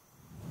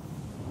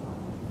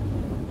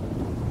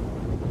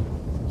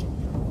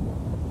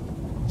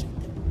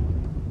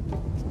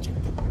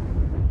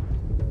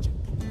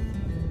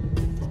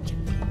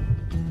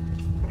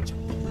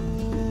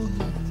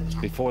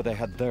 Before they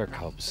had their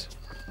cubs,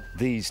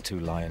 these two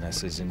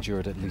lionesses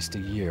endured at least a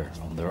year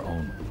on their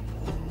own.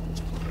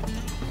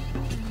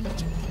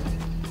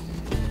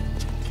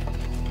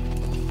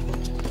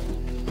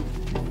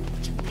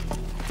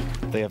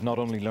 They have not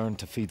only learned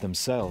to feed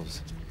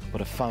themselves,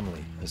 but a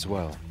family as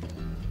well,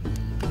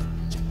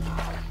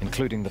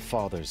 including the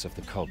fathers of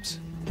the cubs.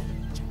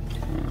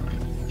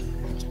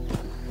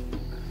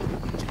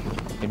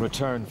 In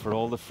return for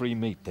all the free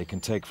meat they can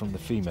take from the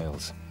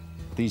females,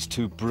 these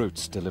two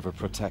brutes deliver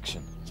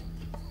protection.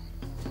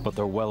 But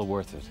they're well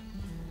worth it,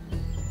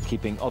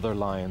 keeping other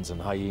lions and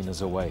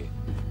hyenas away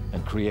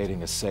and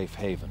creating a safe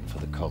haven for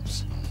the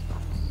cubs.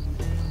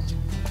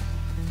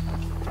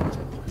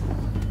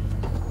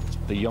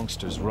 The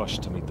youngsters rush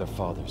to meet their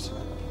fathers.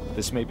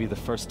 This may be the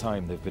first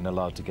time they've been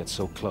allowed to get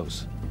so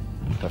close.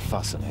 They're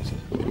fascinated.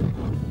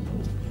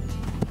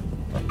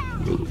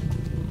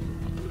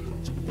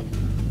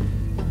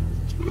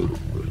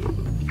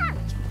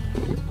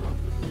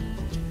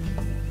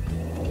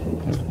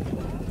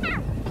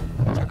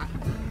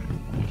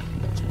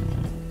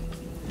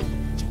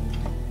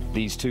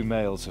 These two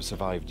males have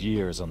survived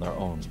years on their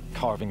own,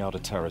 carving out a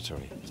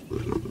territory.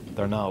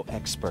 They're now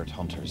expert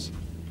hunters,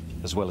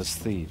 as well as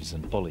thieves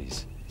and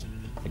bullies.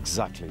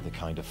 Exactly the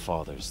kind of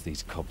fathers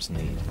these cubs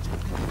need.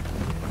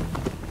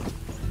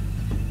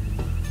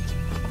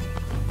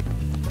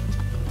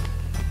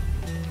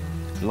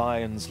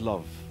 Lions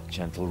love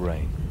gentle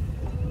rain.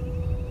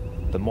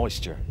 The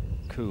moisture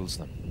cools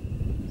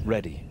them,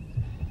 ready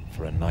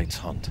for a night's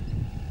hunt.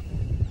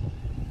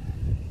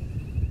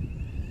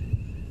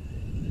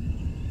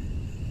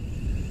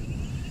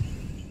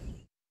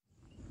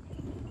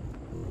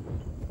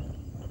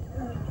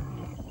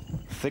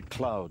 Thick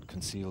cloud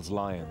conceals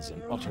lions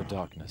in utter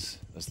darkness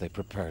as they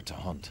prepare to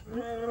hunt.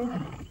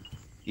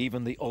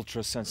 Even the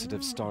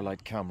ultra-sensitive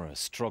Starlight camera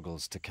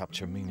struggles to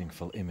capture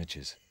meaningful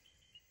images.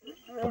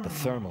 But the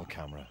thermal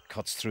camera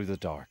cuts through the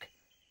dark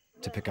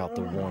to pick out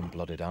the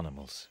warm-blooded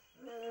animals.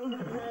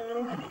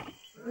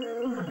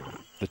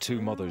 The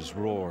two mothers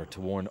roar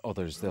to warn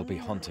others they'll be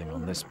hunting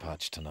on this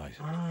patch tonight.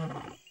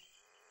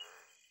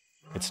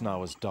 It's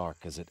now as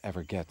dark as it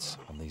ever gets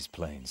on these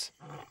plains.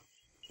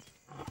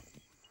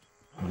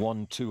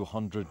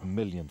 1/200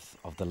 millionth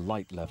of the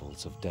light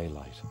levels of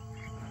daylight.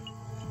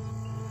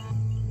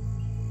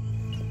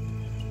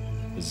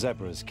 The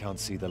zebras can't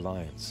see the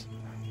lions,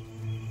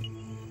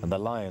 and the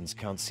lions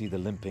can't see the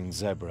limping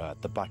zebra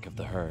at the back of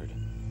the herd.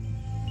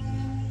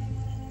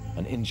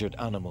 An injured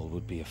animal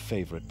would be a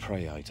favorite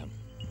prey item,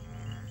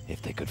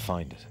 if they could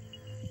find it.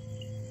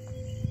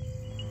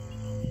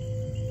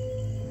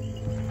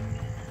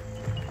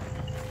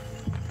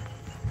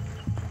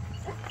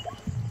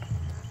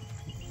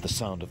 The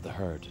sound of the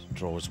herd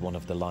draws one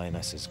of the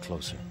lionesses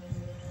closer.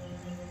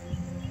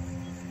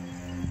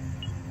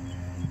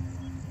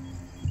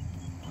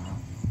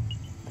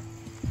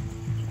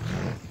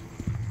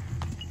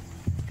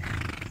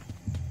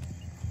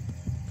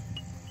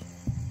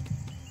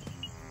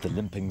 The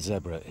limping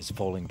zebra is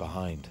falling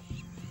behind.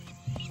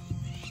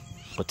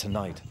 But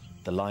tonight,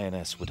 the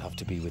lioness would have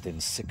to be within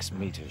 6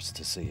 meters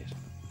to see it.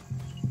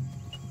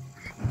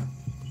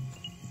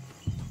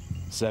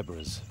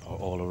 Zebras are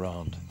all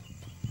around,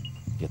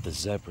 yet the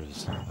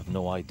zebras have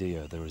no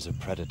idea there is a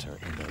predator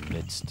in their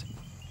midst.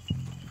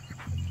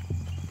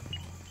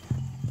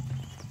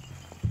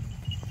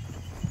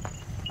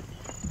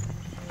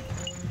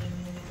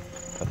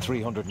 A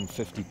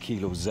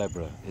 350-kilo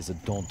zebra is a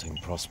daunting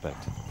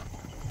prospect.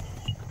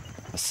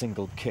 A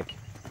single kick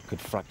could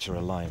fracture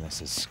a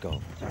lioness's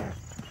skull.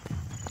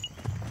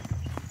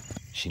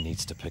 She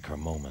needs to pick her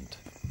moment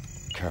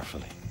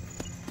carefully.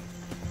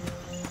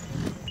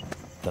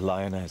 The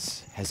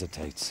lioness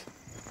hesitates,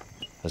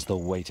 as though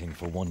waiting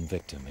for one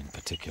victim in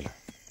particular.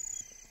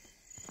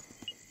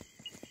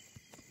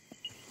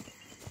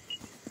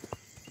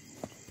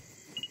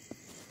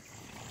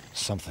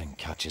 Something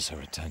catches her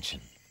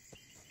attention.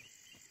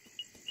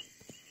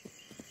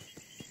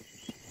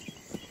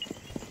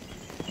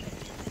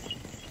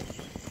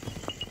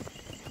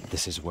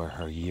 This is where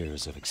her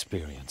years of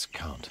experience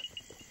count.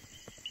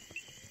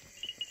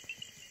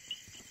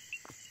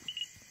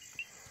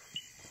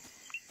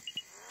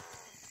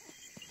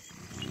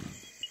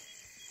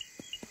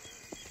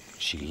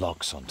 She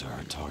locks onto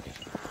her target.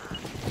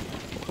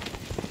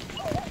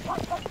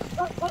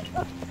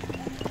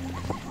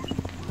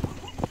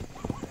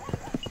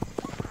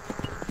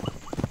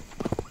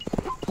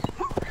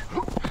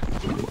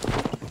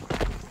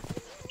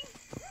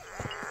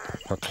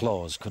 Her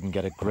claws couldn't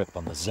get a grip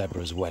on the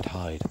zebra's wet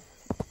hide.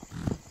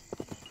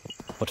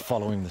 But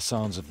following the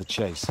sounds of the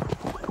chase,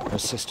 her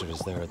sister is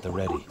there at the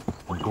ready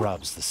and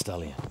grabs the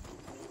stallion.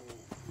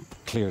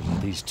 Clearly,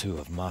 these two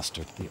have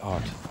mastered the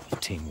art of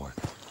teamwork.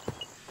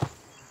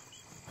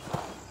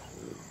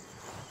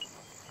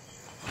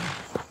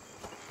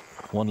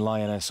 One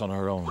lioness on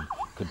her own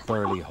could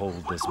barely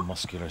hold this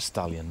muscular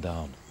stallion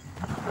down.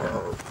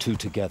 Two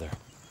together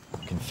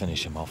can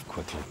finish him off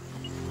quickly.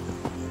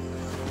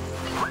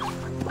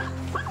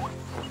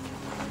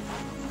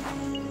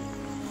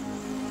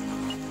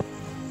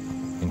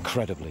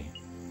 Incredibly,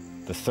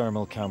 the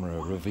thermal camera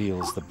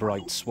reveals the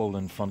bright,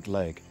 swollen front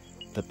leg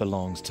that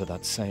belongs to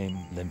that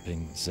same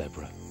limping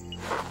zebra.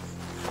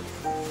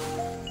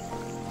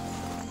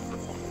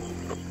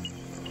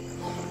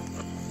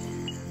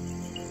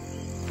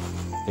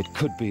 It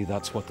could be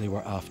that's what they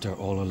were after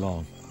all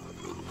along.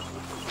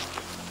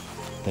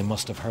 They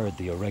must have heard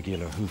the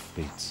irregular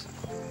hoofbeats.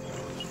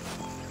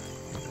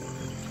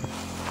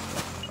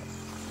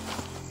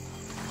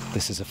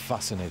 This is a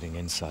fascinating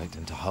insight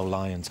into how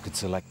lions could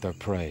select their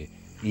prey,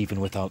 even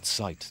without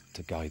sight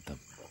to guide them.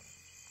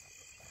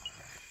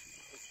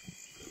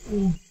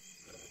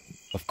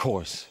 Of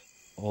course,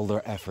 all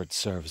their effort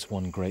serves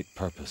one great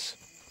purpose: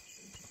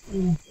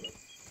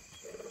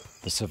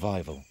 the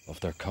survival of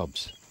their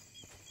cubs.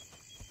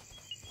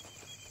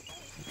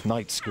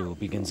 Night school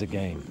begins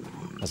again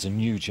as a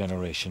new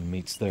generation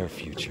meets their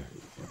future.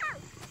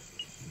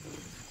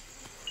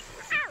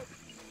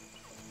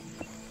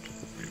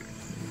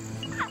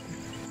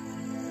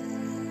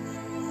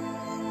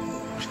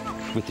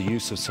 With the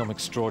use of some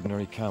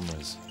extraordinary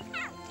cameras,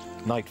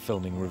 night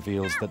filming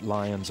reveals that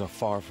lions are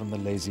far from the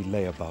lazy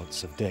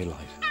layabouts of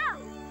daylight.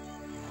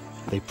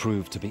 They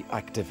prove to be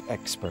active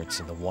experts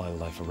in the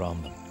wildlife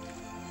around them,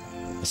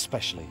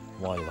 especially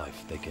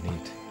wildlife they can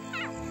eat.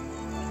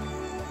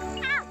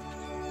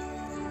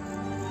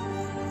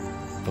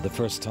 For the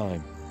first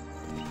time,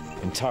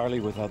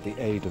 entirely without the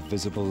aid of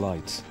visible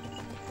lights,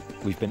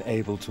 we've been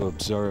able to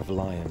observe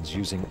lions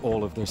using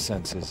all of their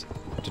senses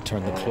to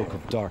turn the cloak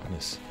of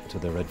darkness to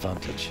their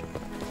advantage.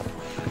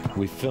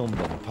 We've filmed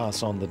them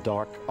pass on the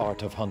dark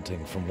art of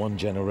hunting from one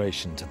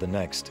generation to the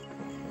next,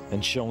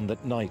 and shown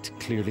that night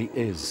clearly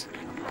is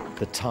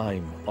the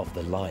time of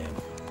the lion.